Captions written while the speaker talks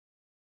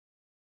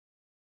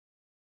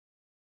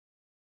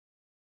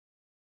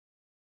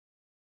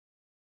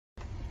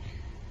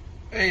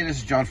Hey, this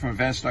is John from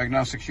Advanced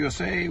Diagnostics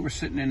USA. We're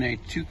sitting in a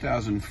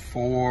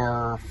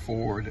 2004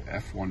 Ford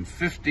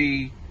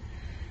F-150,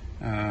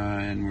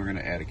 and we're going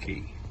to add a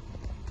key.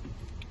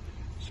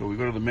 So we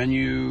go to the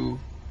menu,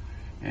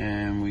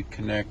 and we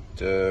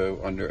connect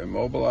under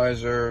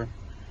Immobilizer,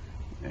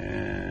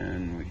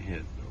 and we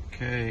hit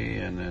OK,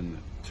 and then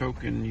the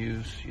token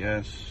use,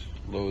 yes,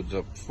 loads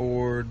up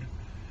Ford,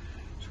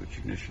 switch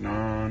ignition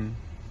on.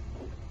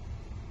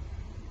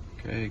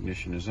 Okay,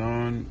 ignition is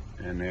on,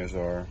 and there's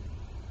our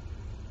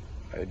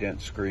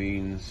ident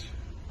screens.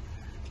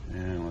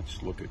 And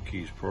let's look at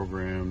keys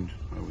programmed.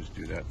 I always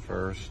do that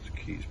first.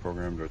 Keys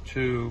programmed are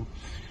 2.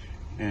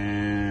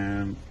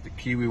 And the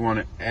key we want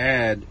to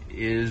add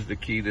is the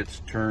key that's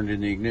turned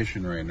in the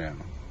ignition right now.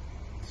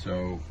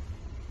 So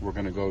we're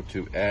going to go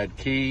to add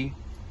key.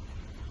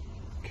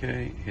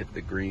 Okay, hit the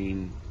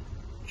green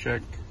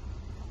check.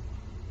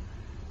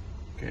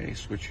 Okay,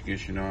 switch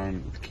ignition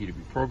on with the key to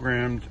be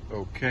programmed.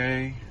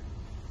 Okay.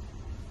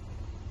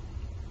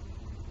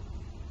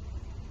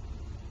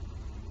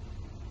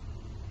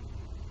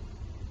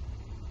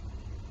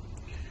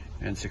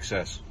 And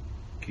success.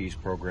 Keys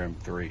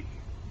programmed 3.